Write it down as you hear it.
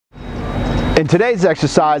In today's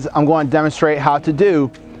exercise, I'm going to demonstrate how to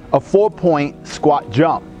do a 4-point squat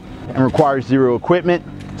jump. It requires zero equipment.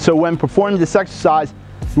 So when performing this exercise,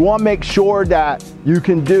 you want to make sure that you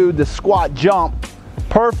can do the squat jump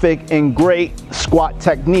perfect and great squat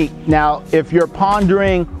technique. Now, if you're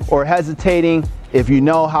pondering or hesitating, if you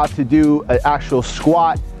know how to do an actual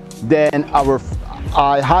squat, then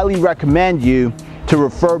I highly recommend you to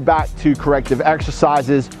refer back to corrective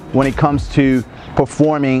exercises when it comes to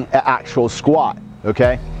performing an actual squat,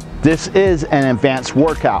 okay? This is an advanced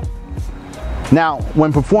workout. Now,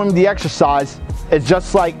 when performing the exercise, it's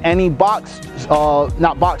just like any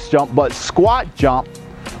not box jump, but squat jump,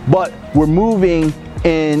 but we're moving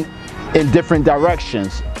in different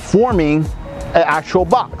directions, forming an actual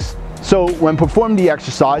box. So when performing the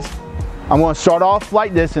exercise, I'm going to start off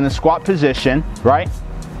like this in a squat position, right?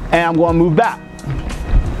 And I'm going to move back,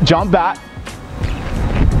 jump back,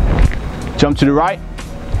 jump to the right,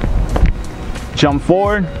 jump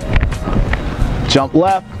forward, jump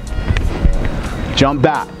left, jump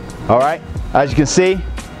back. All right, as you can see,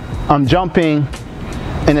 I'm jumping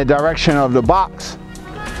in the direction of the box,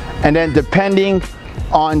 and then depending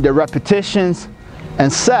on the repetitions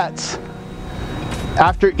and sets,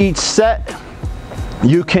 after each set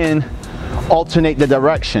you can alternate the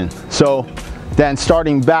direction. So then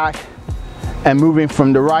starting back and moving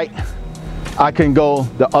from the right, I can go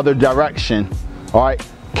the other direction, all right,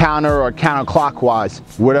 counter or counterclockwise,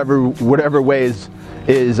 whatever way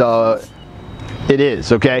it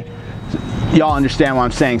is, okay? Y'all understand what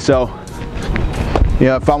I'm saying? So, you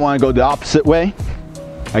know, if I want to go the opposite way,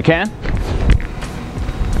 I can.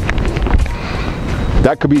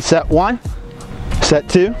 That could be set 1, set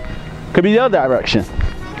 2, could be the other direction.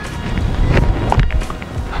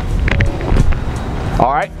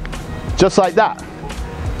 All right, just like that.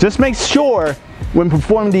 Just make sure when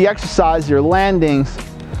performing the exercise, your landings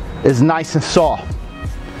is nice and soft.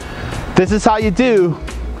 This is how you do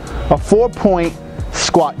a 4-point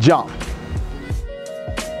squat jump.